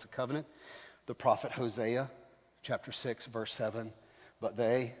do you know it's a covenant? The prophet Hosea, chapter 6, verse 7. But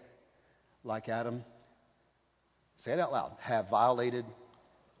they, like Adam, say it out loud, have violated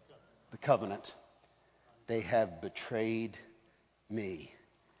the covenant. They have betrayed me.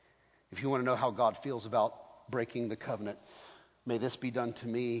 If you want to know how God feels about breaking the covenant, may this be done to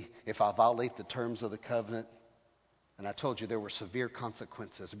me if I violate the terms of the covenant. And I told you there were severe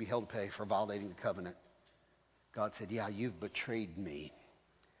consequences to be held to pay for violating the covenant. God said, yeah, you've betrayed me.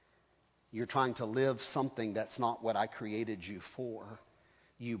 You're trying to live something that's not what I created you for.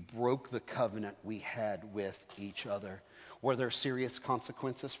 You broke the covenant we had with each other. Were there serious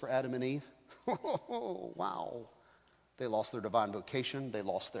consequences for Adam and Eve? Oh, wow. They lost their divine vocation. They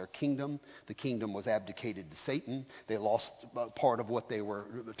lost their kingdom. The kingdom was abdicated to Satan. They lost part of what they were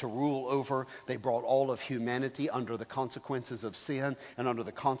to rule over. They brought all of humanity under the consequences of sin and under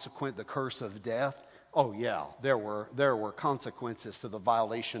the curse of death. Oh yeah, there were consequences to the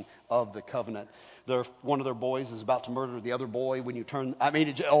violation of the covenant. One of their boys is about to murder the other boy. When you turn,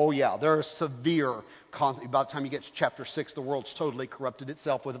 there are severe. By the time you get to chapter 6, the world's totally corrupted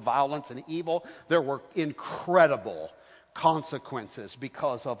itself with violence and evil. There were incredible consequences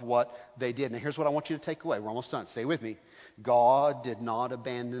because of what they did. Now here's what I want you to take away. We're almost done. Stay with me. God did not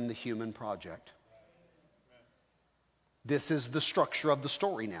abandon the human project. This is the structure of the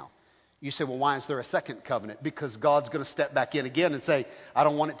story now. You say, well, why is there a second covenant? Because God's going to step back in again and say, I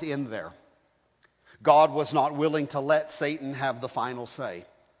don't want it to end there. God was not willing to let Satan have the final say.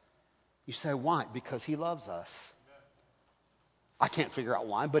 You say, why? Because he loves us. I can't figure out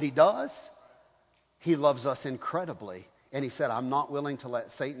why, but he does. He loves us incredibly. And he said, I'm not willing to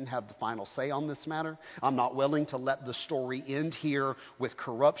let Satan have the final say on this matter. I'm not willing to let the story end here with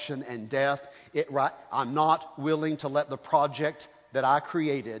corruption and death. I'm not willing to let the project that I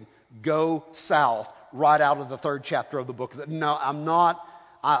created go south right out of the 3rd chapter of the book. No, I'm not.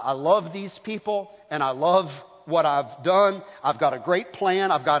 I love these people, and I love what I've done. I've got a great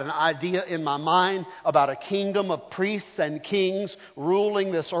plan. I've got an idea in my mind about a kingdom of priests and kings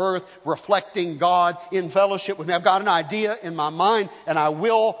ruling this earth, reflecting God in fellowship with me. I've got an idea in my mind, and I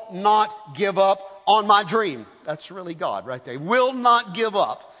will not give up on my dream. That's really God right there. He will not give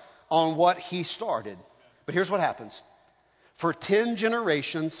up on what he started. But here's what happens. For 10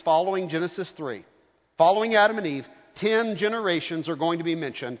 generations following Genesis 3, following Adam and Eve, 10 generations are going to be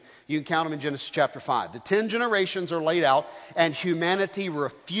mentioned. You can count them in Genesis chapter 5. The 10 generations are laid out, and humanity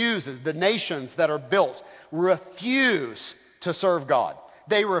refuses, the nations that are built refuse to serve God.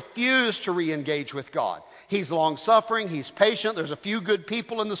 They refuse to re-engage with God. He's long-suffering, he's patient, there's a few good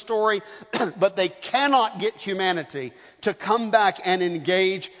people in the story, but they cannot get humanity to come back and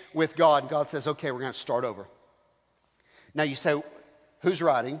engage with God. God says, okay, we're going to start over. Now you say, who's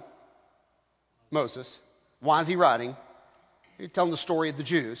writing? Moses. Why is he writing? He's telling the story of the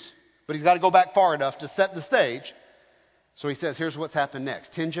Jews, but he's got to go back far enough to set the stage. So he says, here's what's happened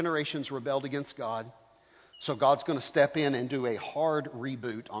next. 10 generations rebelled against God. So God's going to step in and do a hard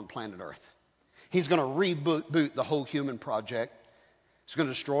reboot on planet Earth. He's going to reboot the whole human project. He's going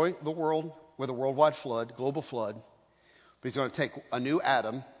to destroy the world with a worldwide flood, global flood. But he's going to take a new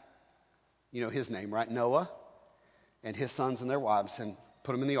Adam, you know his name, right? Noah, and his sons and their wives, and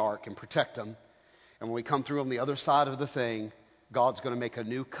put them in the ark and protect them. And when we come through on the other side of the thing, God's going to make a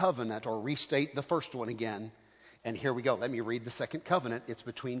new covenant or restate the first one again. And here we go. Let me read the second covenant. It's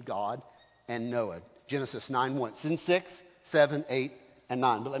between God and Noah. Genesis 9:1. It's in 6, 7, 8, and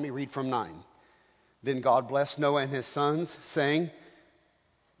 9. But let me read from 9. Then God blessed Noah and his sons, saying,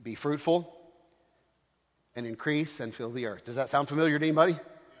 be fruitful and increase and fill the earth. Does that sound familiar to anybody?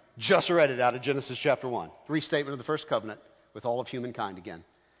 Just read it out of Genesis chapter 1. Restatement of the first covenant with all of humankind again.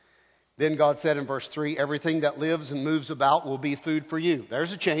 Then God said in verse 3, everything that lives and moves about will be food for you.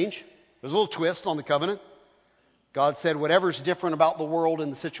 There's a change. There's a little twist on the covenant. God said, whatever's different about the world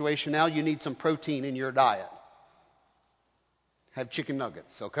and the situation now, you need some protein in your diet. Have chicken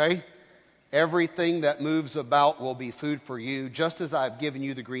nuggets, okay? Everything that moves about will be food for you. Just as I've given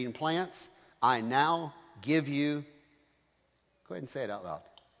you the green plants, I now give you... Go ahead and say it out loud.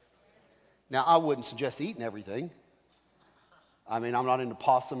 Now, I wouldn't suggest eating everything. I mean, I'm not into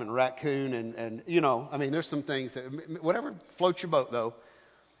possum and raccoon and there's some things that... Whatever floats your boat, though,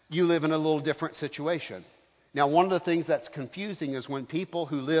 you live in a little different situation. Now, one of the things that's confusing is when people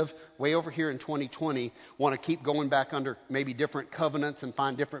who live way over here in 2020 want to keep going back under maybe different covenants and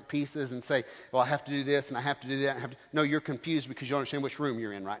find different pieces and say, well, I have to do this and I have to do that. No, you're confused because you don't understand which room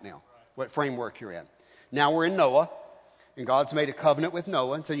you're in right now, what framework you're in. Now we're in Noah, and God's made a covenant with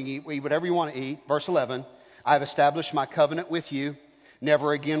Noah, and so you can eat whatever you want to eat. Verse 11, I have established my covenant with you.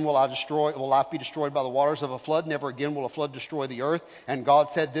 Never again will life be destroyed by the waters of a flood. Never again will a flood destroy the earth. And God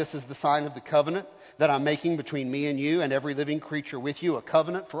said, this is the sign of the covenant that I'm making between me and you and every living creature with you, a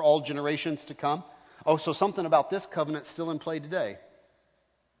covenant for all generations to come. Oh, so something about this covenant still in play today.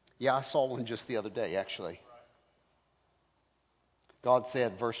 Yeah, I saw one just the other day, actually. God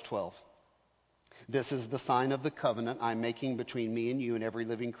said, verse 12, this is the sign of the covenant I'm making between me and you and every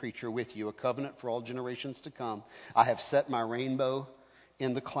living creature with you, a covenant for all generations to come. I have set my rainbow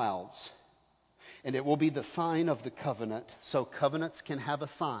in the clouds, and it will be the sign of the covenant, so covenants can have a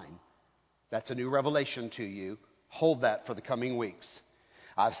sign. That's a new revelation to you. Hold that for the coming weeks.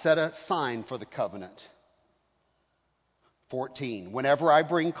 I've set a sign for the covenant. 14. Whenever I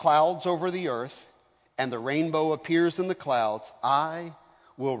bring clouds over the earth and the rainbow appears in the clouds, I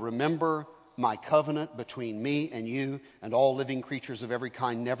will remember my covenant between me and you and all living creatures of every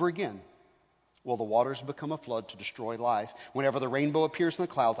kind. Never again will the waters become a flood to destroy life. Whenever the rainbow appears in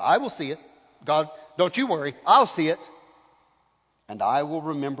the clouds, I will see it. God, don't you worry. I'll see it. And I will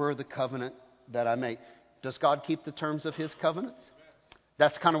remember the covenant that I make. Does God keep the terms of his covenants?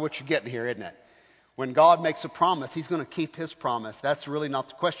 That's kind of what you're getting here, isn't it? When God makes a promise, he's going to keep his promise. That's really not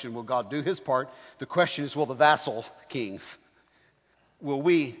the question. Will God do his part? The question is, will the vassal kings, will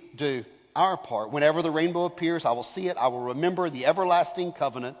we do our part? Whenever the rainbow appears, I will see it. I will remember the everlasting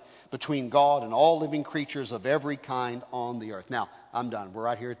covenant between God and all living creatures of every kind on the earth. Now, I'm done. We're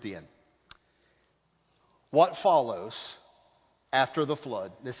right here at the end. What follows after the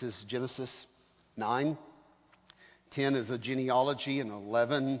flood? This is Genesis 9. 10 is a genealogy, and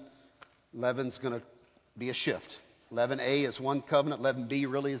 11's going to be a shift. 11a is one covenant.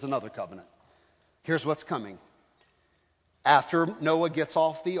 11b really is another covenant. Here's what's coming. After Noah gets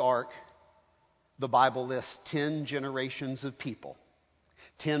off the ark, the Bible lists 10 generations of people.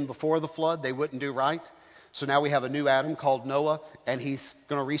 10 before the flood, they wouldn't do right. So now we have a new Adam called Noah, and he's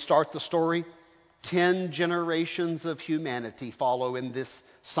going to restart the story. 10 generations of humanity follow in this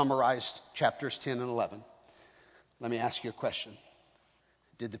summarized chapters 10 and 11. Let me ask you a question.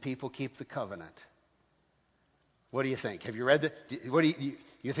 Did the people keep the covenant? What do you think? Have you read that? What do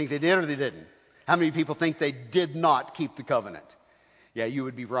you think they did or they didn't? How many people think they did not keep the covenant? Yeah, you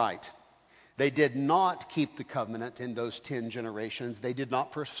would be right. They did not keep the covenant in those 10 generations. They did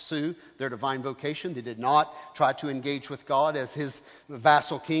not pursue their divine vocation. They did not try to engage with God as his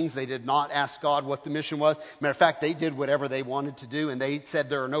vassal kings. They did not ask God what the mission was. Matter of fact, they did whatever they wanted to do, and they said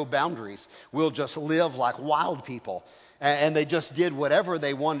there are no boundaries. We'll just live like wild people. And they just did whatever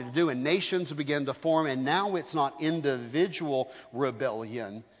they wanted to do, and nations began to form, and now it's not individual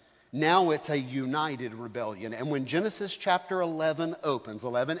rebellion. Now it's a united rebellion. And when Genesis chapter 11 opens,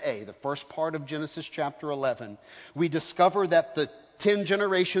 11a, the first part of Genesis chapter 11, we discover that the 10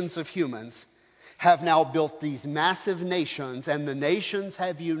 generations of humans have now built these massive nations, and the nations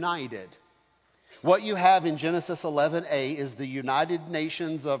have united. What you have in Genesis 11a is the United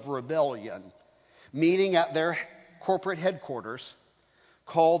Nations of Rebellion meeting at their corporate headquarters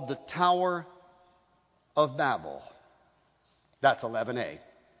called the Tower of Babel. That's 11a.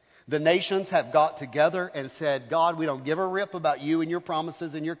 The nations have got together and said, God, we don't give a rip about you and your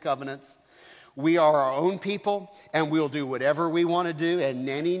promises and your covenants. We are our own people, and we'll do whatever we want to do, and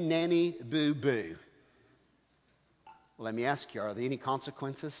nanny, boo, boo. Let me ask you, are there any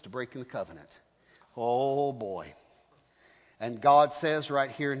consequences to breaking the covenant? Oh, boy. And God says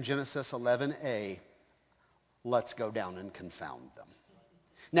right here in Genesis 11a, let's go down and confound them.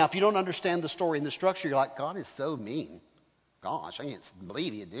 Now, if you don't understand the story and the structure, you're like, God is so mean. Gosh, I can't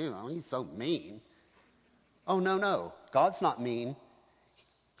believe you do. I mean, he's so mean. Oh, no, no. God's not mean.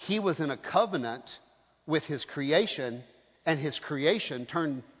 He was in a covenant with his creation, and his creation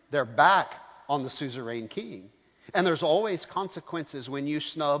turned their back on the suzerain king. And there's always consequences when you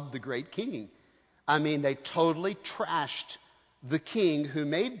snub the great king. I mean, they totally trashed the king who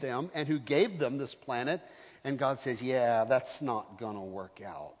made them and who gave them this planet. And God says, yeah, that's not going to work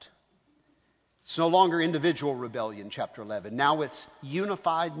out. It's no longer individual rebellion, chapter 11. Now it's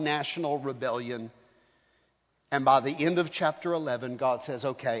unified national rebellion. And by the end of chapter 11, God says,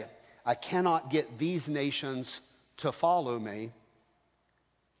 okay, I cannot get these nations to follow me.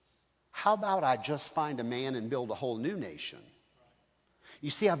 How about I just find a man and build a whole new nation? You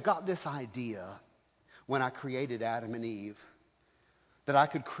see, I've got this idea when I created Adam and Eve that I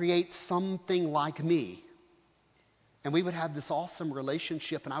could create something like me. And we would have this awesome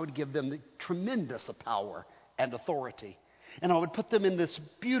relationship, and I would give them the tremendous power and authority. And I would put them in this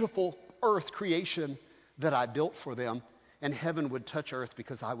beautiful earth creation that I built for them. And heaven would touch earth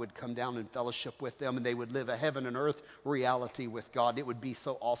because I would come down in fellowship with them, and they would live a heaven and earth reality with God. It would be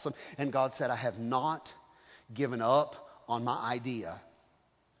so awesome. And God said, I have not given up on my idea.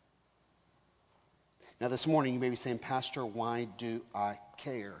 Now this morning you may be saying, Pastor, why do I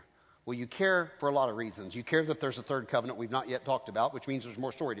care? Well, you care for a lot of reasons. You care that there's a third covenant we've not yet talked about, which means there's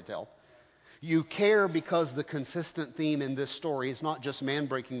more story to tell. You care because the consistent theme in this story is not just man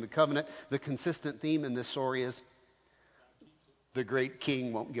breaking the covenant. The consistent theme in this story is the great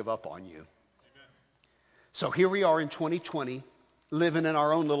king won't give up on you. Amen. So here we are in 2020, living in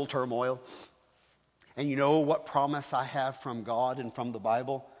our own little turmoil. And you know what promise I have from God and from the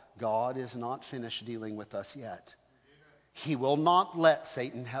Bible? God is not finished dealing with us yet. He will not let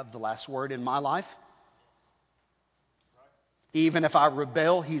Satan have the last word in my life. Even if I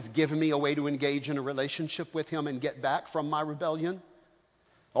rebel, he's given me a way to engage in a relationship with him and get back from my rebellion.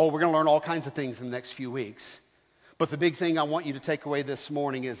 Oh, we're going to learn all kinds of things in the next few weeks. But the big thing I want you to take away this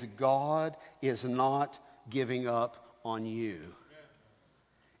morning is God is not giving up on you.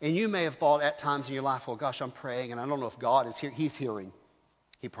 And you may have thought at times in your life, well, gosh, I'm praying, and I don't know if God is here. He's hearing.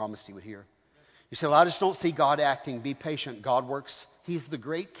 He promised he would hear. You say, well, I just don't see God acting. Be patient. God works. He's the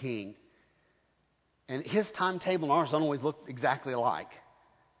great king. And his timetable and ours don't always look exactly alike.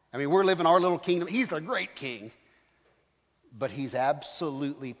 I mean, we're living our little kingdom. He's the great king. But he's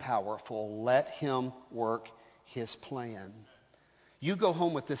absolutely powerful. Let him work his plan. You go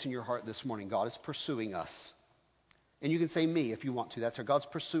home with this in your heart this morning. God is pursuing us. And you can say me if you want to. That's how God's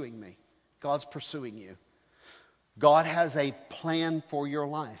pursuing me. God's pursuing you. God has a plan for your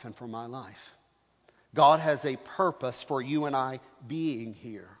life and for my life. God has a purpose for you and I being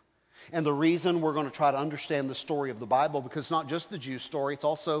here. And the reason we're going to try to understand the story of the Bible, because it's not just the Jews' story, it's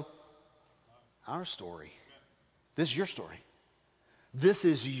also our story. This is your story. This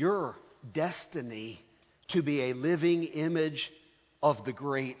is your destiny to be a living image of the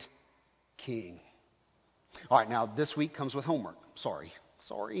great King. All right, now this week comes with homework. Sorry.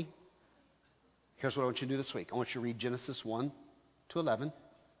 Here's what I want you to do this week. I want you to read Genesis 1 to 11.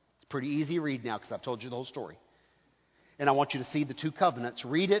 It's pretty easy to read now because I've told you the whole story. And I want you to see the two covenants.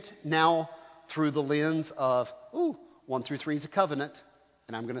 Read it now through the lens of, 1 through 3 is a covenant.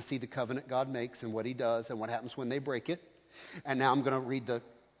 And I'm going to see the covenant God makes and what he does and what happens when they break it. And now I'm going to read the,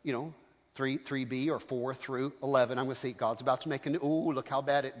 3b or 4 through 11. I'm going to see God's about to make a new, look how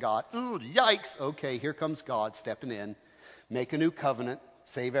bad it got. Yikes. Okay, here comes God stepping in. Make a new covenant.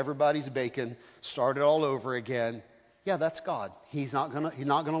 Save everybody's bacon. Start it all over again. Yeah, that's God. He's not going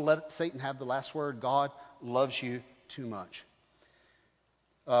to let Satan have the last word. God loves you too much.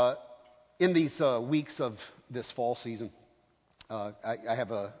 In these weeks of this fall season, I have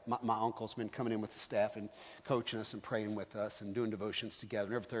my uncle's been coming in with the staff and coaching us and praying with us and doing devotions together.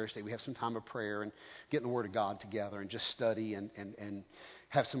 And every Thursday we have some time of prayer and getting the Word of God together and just study and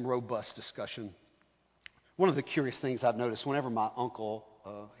have some robust discussion. One of the curious things I've noticed, whenever my uncle,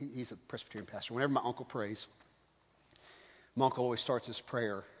 he's a Presbyterian pastor, whenever my uncle prays, my uncle always starts his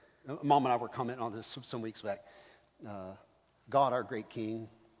prayer. Mom and I were commenting on this some weeks back. God, our great King,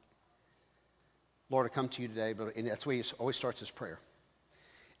 Lord, I come to you today, and that's where he always starts his prayer.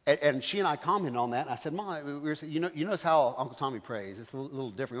 And she and I commented on that, and I said, Mom, you notice how Uncle Tommy prays. It's a little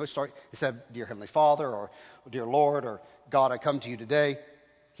different. He said, Dear Heavenly Father, or Dear Lord, or God, I come to you today.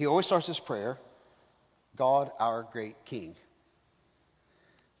 He always starts his prayer, God, our great King.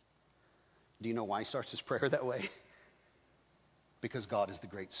 Do you know why he starts his prayer that way? Because God is the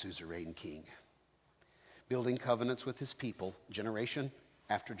great suzerain King, building covenants with his people, generation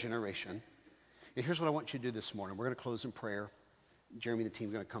after generation. And here's what I want you to do this morning. We're going to close in prayer. Jeremy and the team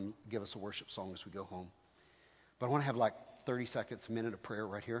are going to come give us a worship song as we go home. But I want to have like 30 seconds, a minute of prayer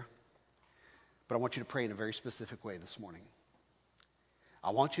right here. But I want you to pray in a very specific way this morning.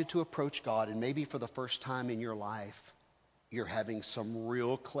 I want you to approach God, and maybe for the first time in your life, you're having some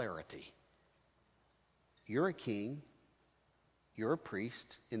real clarity. You're a king. You're a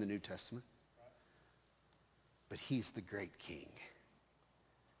priest in the New Testament. But He's the great King.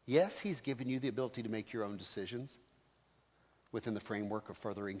 Yes, He's given you the ability to make your own decisions within the framework of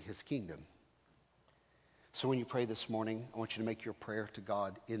furthering His kingdom. So when you pray this morning, I want you to make your prayer to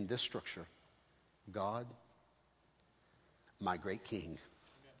God in this structure. God, my great King.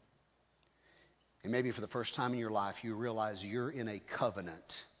 And maybe for the first time in your life, you realize you're in a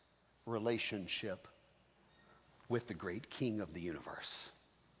covenant relationship with the great King of the universe.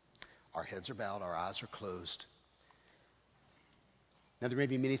 Our heads are bowed, our eyes are closed. Now, there may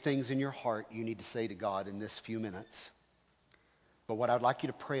be many things in your heart you need to say to God in this few minutes. But what I'd like you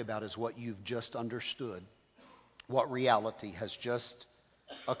to pray about is what you've just understood. What reality has just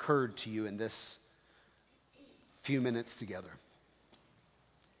occurred to you in this few minutes together.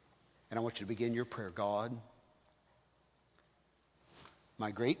 And I want you to begin your prayer. God,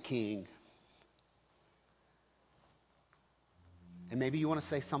 my great King. And maybe you want to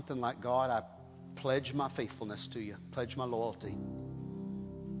say something like, God, I pledge my faithfulness to you, pledge my loyalty.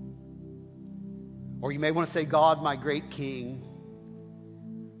 Or you may want to say, God, my great King,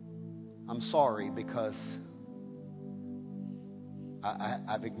 I'm sorry because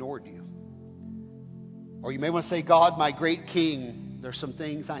I've ignored you. Or you may want to say, God, my great King, there's some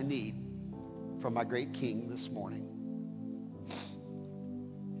things I need from my great King this morning.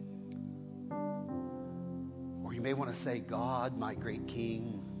 Or you may want to say, God, my great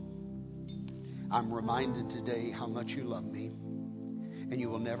King, I'm reminded today how much you love me and you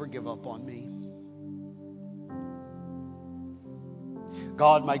will never give up on me.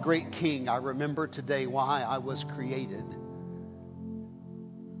 God, my great King, I remember today why I was created.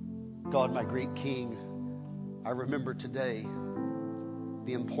 God, my great King, I remember today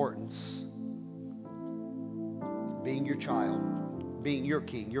the importance of being your child, being your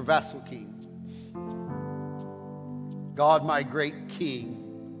king, your vassal king. God, my great King,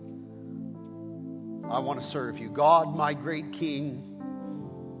 I want to serve you. God, my great King,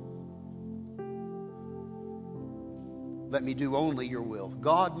 let me do only your will.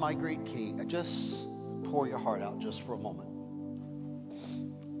 God, my great King, just pour your heart out just for a moment.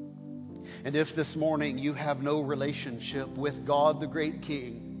 And if this morning you have no relationship with God, the great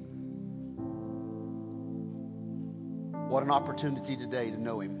King, what an opportunity today to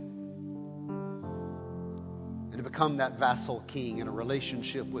know Him. And to become that vassal king in a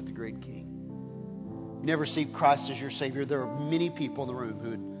relationship with the great King. You never received Christ as your Savior. There are many people in the room who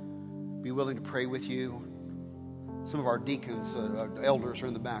would be willing to pray with you. Some of our deacons, our elders are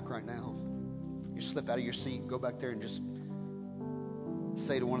in the back right now. You slip out of your seat, go back there and just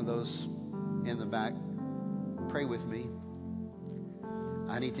say to one of those in the back, pray with me.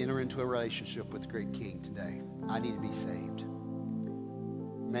 I need to enter into a relationship with the great King today. I need to be saved.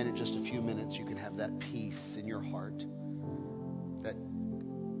 Man, in just a few minutes you can have that peace in your heart that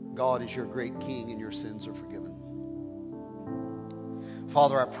God is your great King and your sins are forgiven.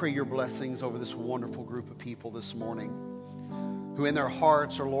 Father, I pray your blessings over this wonderful group of people this morning who in their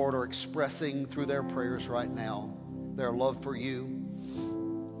hearts, or Lord, are expressing through their prayers right now their love for you,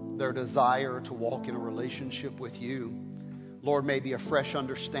 their desire to walk in a relationship with you. Lord, maybe a fresh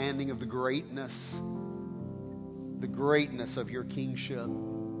understanding of the greatness of your kingship,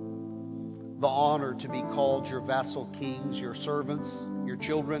 the honor to be called your vassal kings, your servants, your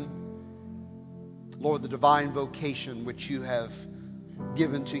children. Lord, the divine vocation which you have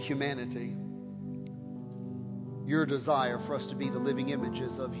given to humanity, your desire for us to be the living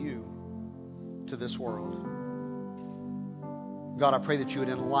images of you to this world. God, I pray that you would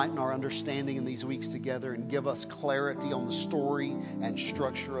enlighten our understanding in these weeks together and give us clarity on the story and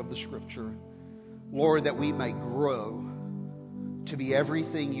structure of the Scripture. Lord, that we may grow to be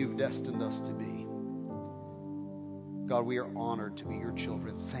everything you've destined us to be. God, we are honored to be your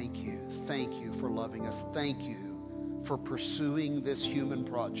children. Thank you. Thank you for loving us. Thank you for pursuing this human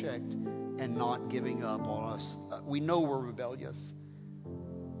project and not giving up on us. We know we're rebellious.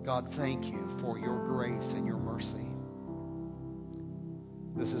 God, thank you for your grace and your mercy.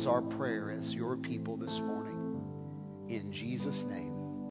 This is our prayer as your people this morning. In Jesus' name.